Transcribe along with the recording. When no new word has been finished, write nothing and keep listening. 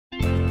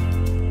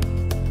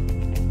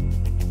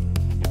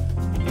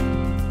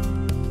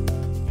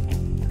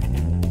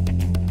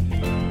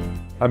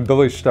I'm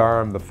Billy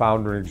Starr. I'm the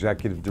founder and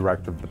executive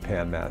director of the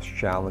Pan Mass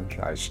Challenge.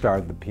 I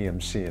started the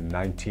PMC in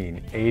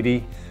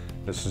 1980.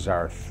 This is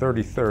our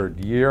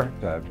 33rd year.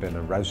 I've been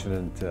a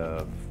resident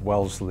of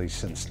Wellesley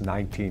since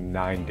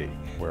 1990,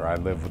 where I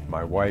live with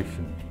my wife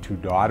and two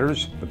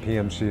daughters. The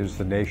PMC is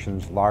the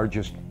nation's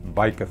largest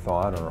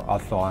bike-a-thon, or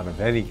a-thon of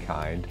any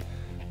kind,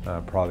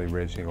 probably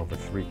raising over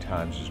 3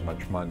 times as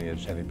much money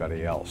as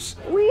anybody else.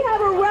 We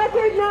have a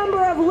record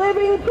number of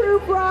living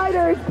proof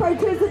riders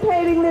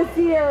participating this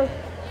year.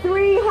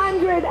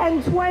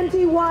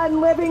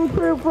 321 living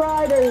proof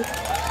riders.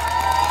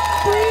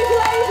 Please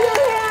raise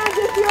your hands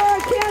if you're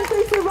a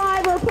cancer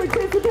survivor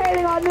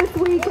participating on this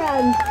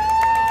weekend.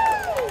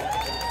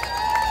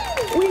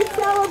 We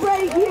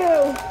celebrate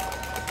you,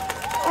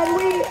 and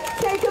we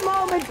take a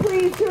moment,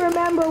 please, to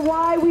remember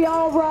why we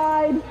all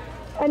ride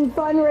and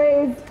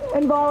fundraise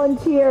and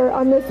volunteer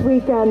on this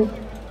weekend.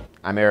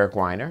 I'm Eric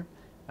Winer.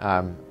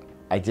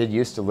 I did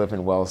used to live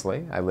in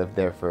Wellesley. I lived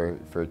there for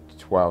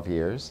 12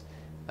 years.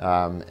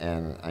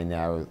 And I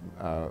now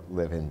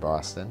live in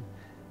Boston.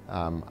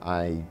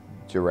 I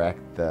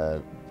direct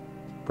the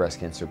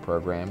breast cancer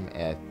program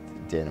at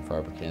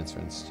Dana-Farber Cancer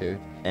Institute,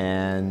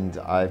 and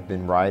I've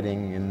been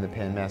riding in the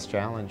Pan Mass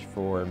Challenge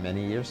for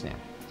many years now.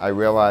 I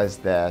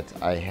realized that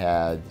I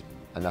had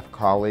enough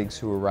colleagues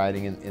who were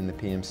riding in the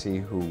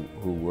PMC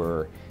who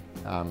were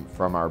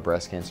from our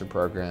breast cancer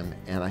program,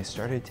 and I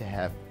started to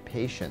have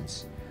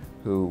patients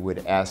who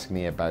would ask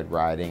me about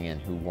riding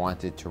and who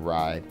wanted to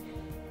ride.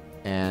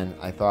 And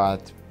I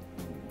thought,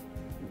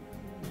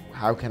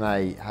 how can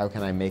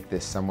I make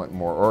this somewhat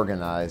more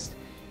organized?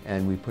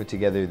 And we put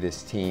together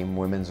this team,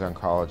 Women's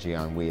Oncology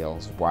on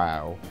Wheels,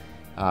 WOW,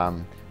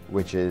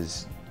 which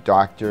is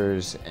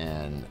doctors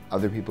and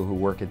other people who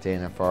work at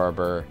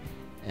Dana-Farber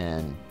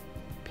and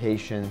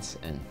patients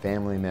and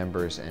family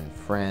members and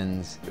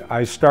friends.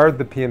 I started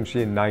the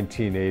PMC in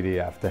 1980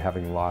 after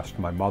having lost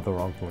my mother,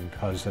 uncle, and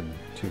cousin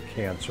to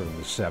cancer in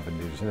the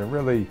 70s, and it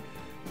really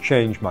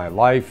changed my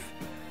life.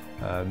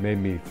 Made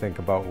me think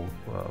about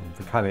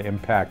the kind of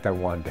impact I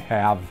wanted to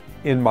have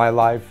in my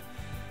life.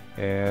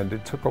 And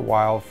it took a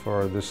while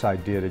for this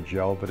idea to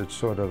gel, but it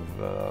sort of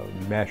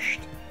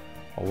meshed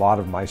a lot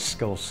of my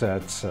skill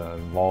sets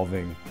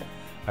involving,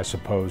 I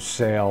suppose,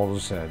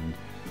 sales and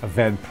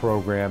event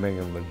programming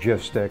and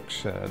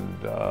logistics,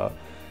 and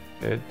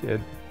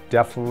it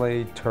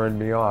definitely turned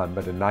me on.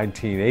 But in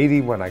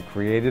 1980, when I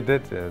created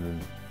it in an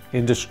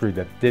industry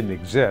that didn't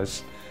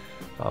exist,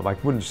 I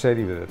wouldn't say to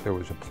you that there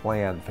was a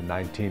plan for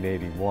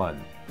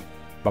 1981,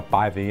 but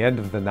by the end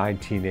of the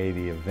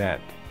 1980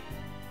 event,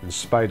 in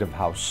spite of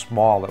how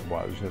small it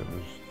was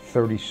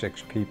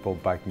 36 people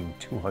biking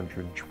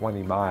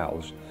 220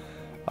 miles,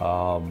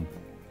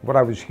 what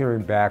I was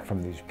hearing back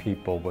from these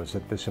people was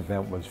that this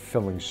event was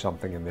filling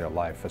something in their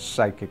life, a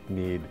psychic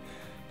need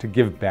to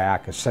give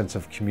back, a sense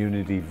of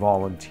community,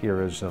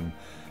 volunteerism,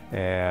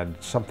 and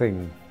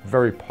something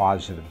very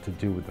positive to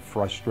do with the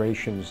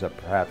frustrations that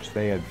perhaps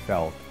they had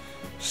felt.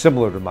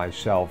 Similar to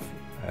myself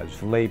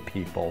as lay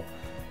people,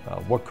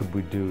 what could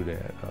we do to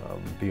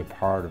be a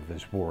part of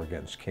this war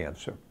against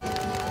cancer?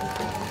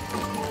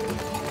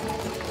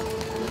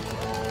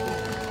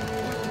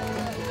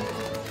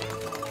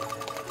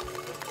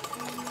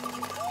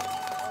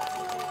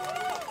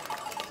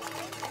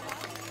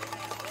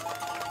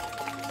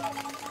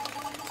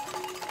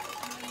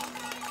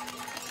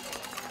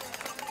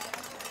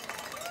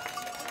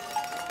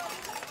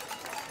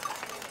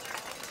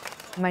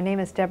 My name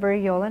is Deborah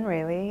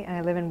Yolin-Raley, and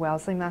I live in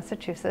Wellesley,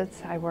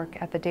 Massachusetts. I work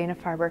at the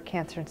Dana-Farber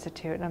Cancer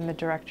Institute, and I'm the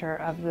director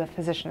of the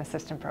Physician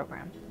Assistant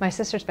Program. My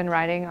sister's been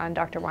riding on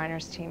Dr.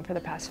 Winer's team for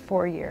the past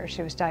 4 years.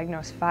 She was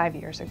diagnosed 5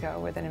 years ago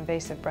with an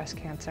invasive breast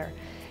cancer,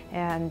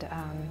 and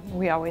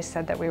we always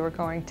said that we were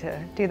going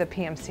to do the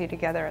PMC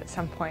together at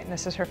some point, and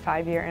this is her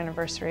 5-year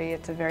anniversary.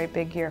 It's a very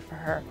big year for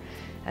her,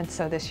 and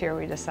so this year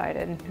we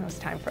decided it was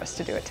time for us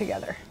to do it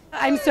together.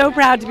 I'm so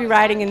proud to be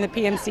riding in the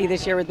PMC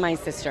this year with my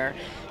sister.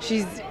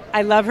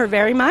 I love her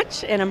very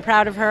much, and I'm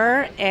proud of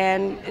her,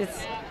 and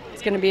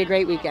it's going to be a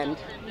great weekend.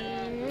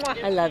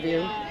 I love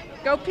you.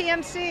 Go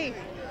PMC.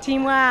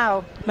 Team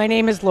WOW. My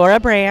name is Laura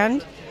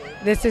Brande.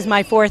 This is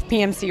my 4th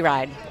PMC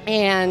ride,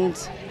 and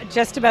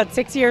just about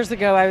 6 years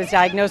ago I was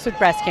diagnosed with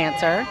breast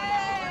cancer.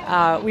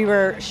 We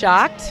were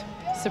shocked,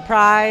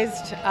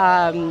 surprised,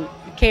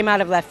 came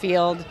out of left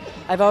field.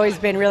 I've always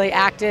been really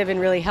active and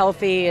really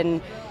healthy,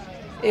 and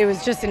it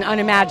was just an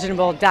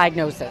unimaginable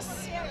diagnosis.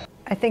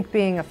 I think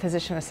being a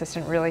physician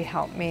assistant really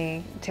helped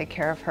me take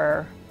care of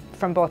her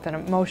from both an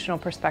emotional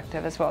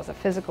perspective as well as a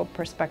physical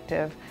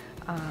perspective.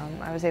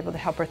 I was able to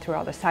help her through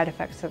all the side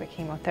effects of the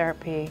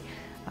chemotherapy,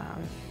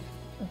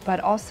 but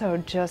also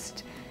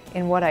just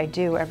in what I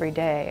do every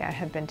day. I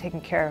had been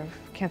taking care of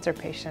cancer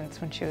patients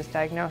when she was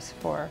diagnosed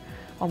for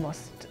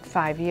almost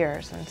 5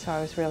 years, and so I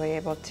was really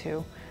able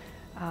to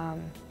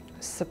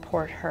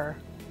support her.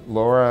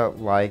 Laura,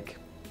 like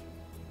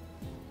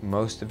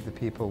most of the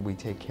people we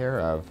take care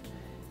of,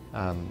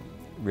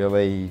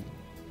 really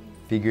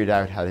figured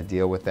out how to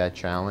deal with that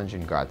challenge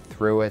and got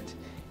through it,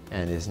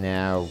 and is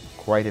now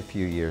quite a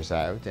few years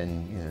out,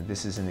 and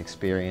this is an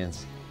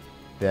experience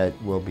that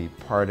will be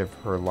part of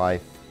her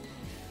life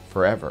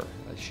forever.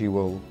 She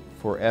will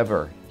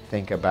forever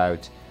think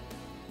about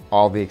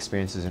all the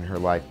experiences in her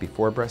life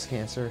before breast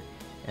cancer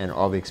and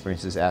all the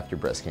experiences after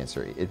breast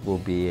cancer. It will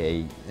be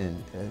a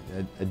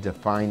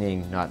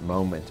defining, not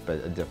moment, but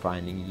a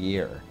defining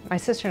year. My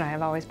sister and I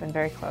have always been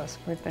very close.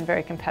 We've been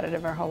very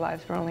competitive our whole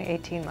lives. We're only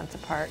 18 months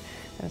apart,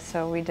 and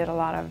so we did a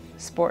lot of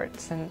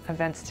sports and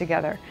events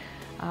together.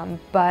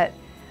 But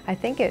I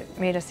think it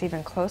made us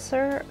even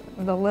closer.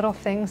 The little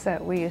things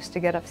that we used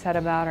to get upset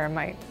about or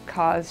might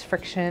cause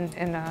friction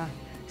in a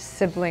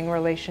sibling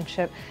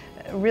relationship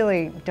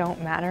really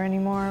don't matter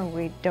anymore.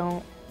 We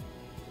don't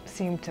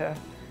seem to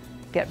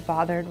get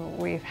bothered.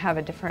 We have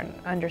a different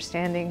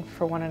understanding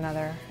for one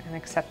another and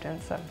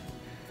acceptance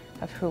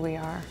of who we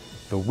are.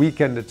 The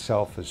weekend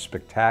itself is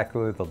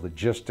spectacular, the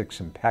logistics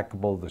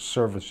impeccable, the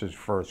service is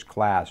first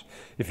class.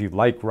 If you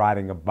like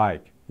riding a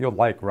bike, you'll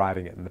like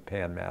riding it in the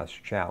Pan Mass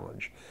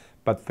Challenge.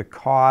 But the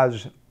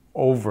cause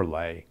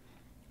overlay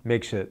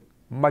makes it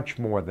much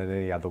more than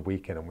any other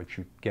weekend in which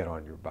you get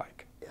on your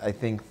bike. I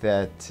think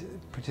that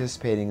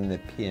participating in the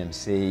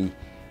PMC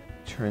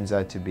turns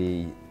out to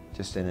be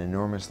just an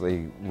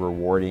enormously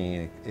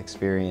rewarding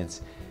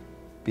experience,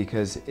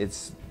 because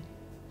it's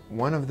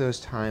one of those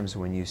times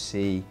when you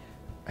see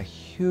a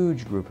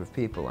huge group of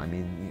people. I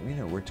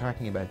mean, we're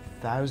talking about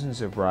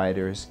thousands of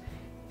riders,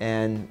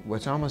 and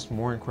what's almost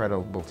more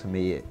incredible to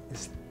me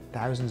is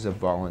thousands of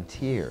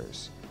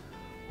volunteers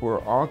who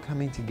are all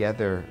coming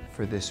together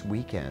for this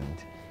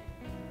weekend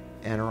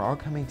and are all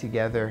coming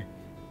together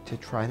to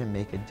try to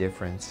make a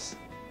difference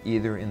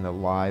either in the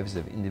lives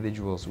of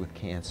individuals with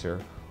cancer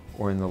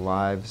or in the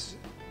lives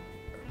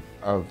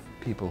of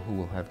people who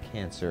will have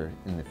cancer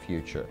in the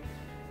future,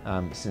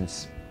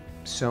 since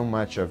so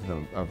much of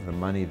the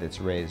money that's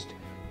raised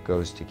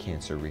goes to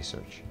cancer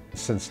research.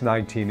 Since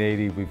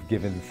 1980, we've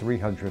given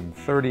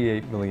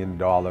 $338 million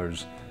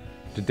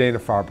to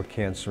Dana-Farber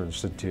Cancer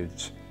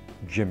Institute's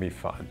Jimmy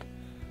Fund.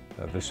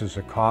 This is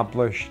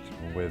accomplished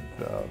with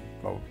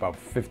about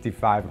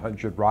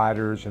 5,500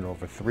 riders and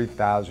over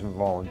 3,000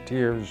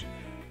 volunteers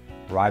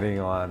riding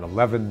on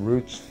 11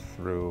 routes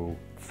through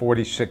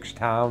 46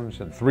 towns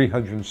and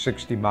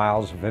 360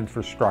 miles of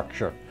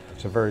infrastructure.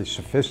 It's a very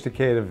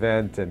sophisticated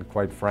event and,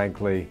 quite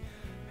frankly,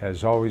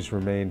 has always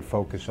remained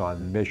focused on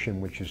the mission,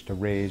 which is to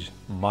raise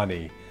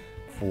money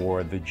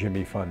for the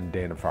Jimmy Fund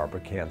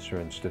Dana-Farber Cancer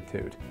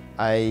Institute.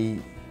 I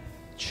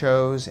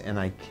chose, and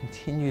I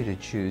continue to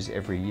choose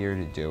every year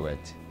to do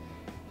it,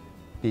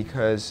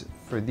 because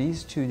for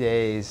these 2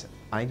 days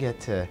I get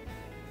to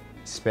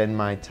spend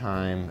my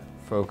time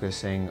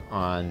focusing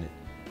on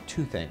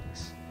two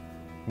things.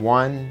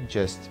 One,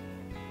 just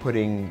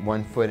putting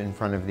one foot in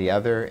front of the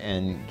other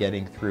and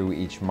getting through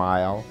each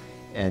mile,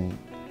 and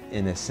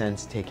in a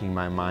sense taking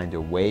my mind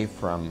away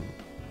from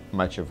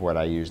much of what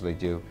I usually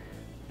do,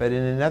 but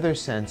in another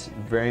sense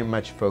very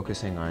much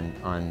focusing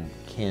on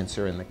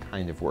cancer and the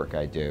kind of work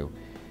I do.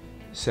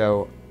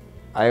 So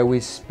I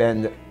always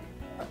spend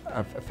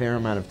a fair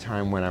amount of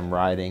time when I'm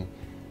riding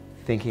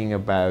thinking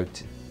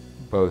about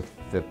both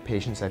the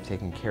patients I've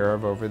taken care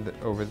of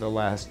over the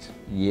last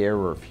year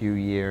or a few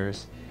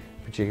years,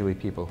 particularly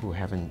people who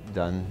haven't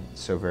done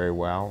so very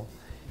well.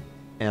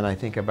 And I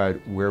think about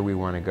where we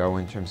want to go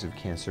in terms of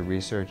cancer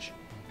research.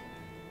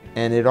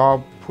 And it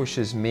all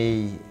pushes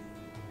me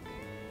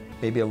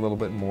maybe a little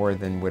bit more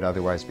than would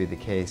otherwise be the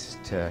case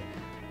to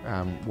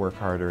work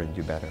harder and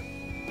do better.